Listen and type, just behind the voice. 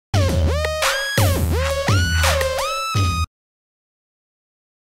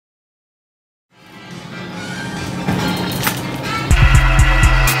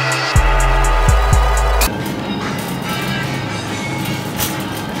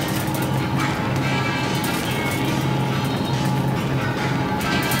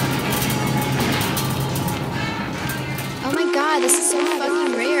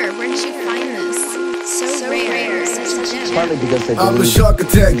because I I'm a shark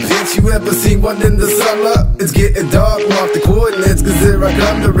attack, bitch. You ever seen one in the summer? It's getting dark, mark the coordinates, cause here I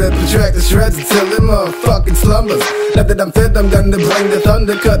come to rip and track the shreds until it motherfucking slumbers. Now that I'm fed, I'm done to bring the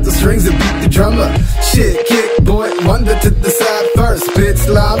thunder, cut the strings and beat the drummer. Shit, kick, boy, wonder to the side first. Spit,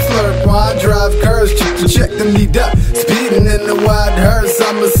 slime, slurp, wine, drive, curves, check the meat up. Speeding in the wide hearse,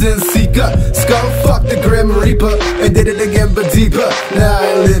 I'm a sin seeker. Skull, fuck the grim reaper, and did it again but deeper. Now I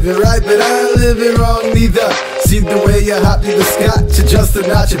ain't living right, but I ain't living wrong neither. See the way you hop through the scotch, adjust the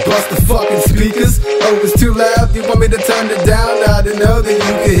notch, and bust the fucking speakers. Oh, it's too loud, you want me to turn it down? I don't know that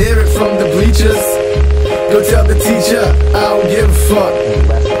you can hear it from the bleachers. Go tell the teacher, I don't give a fuck.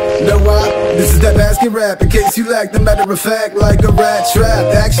 Know why? This is that basket rap, in case you lack the matter of fact. Like a rat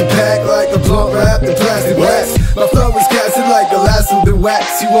trap, action packed like a blunt wrap, the plastic wax. My flow is casted like a lasso to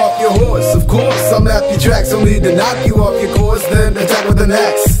wax you off your horse. Of course, I'm after your tracks, only to knock you off your course, then attack with an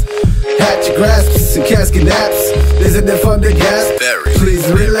axe. Hatch your grasps and casket naps. Isn't it fun to gasp? Please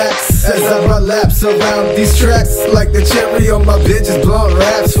relax as I run laps around these tracks like the cherry on my bitch's blunt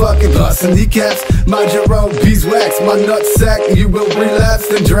raps. Fucking bustin' kneecaps, mind your own beeswax. My nutsack, you will relapse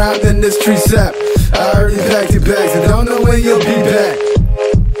and drown in this tree sap. I heard you packed your bags and don't know when you'll be back.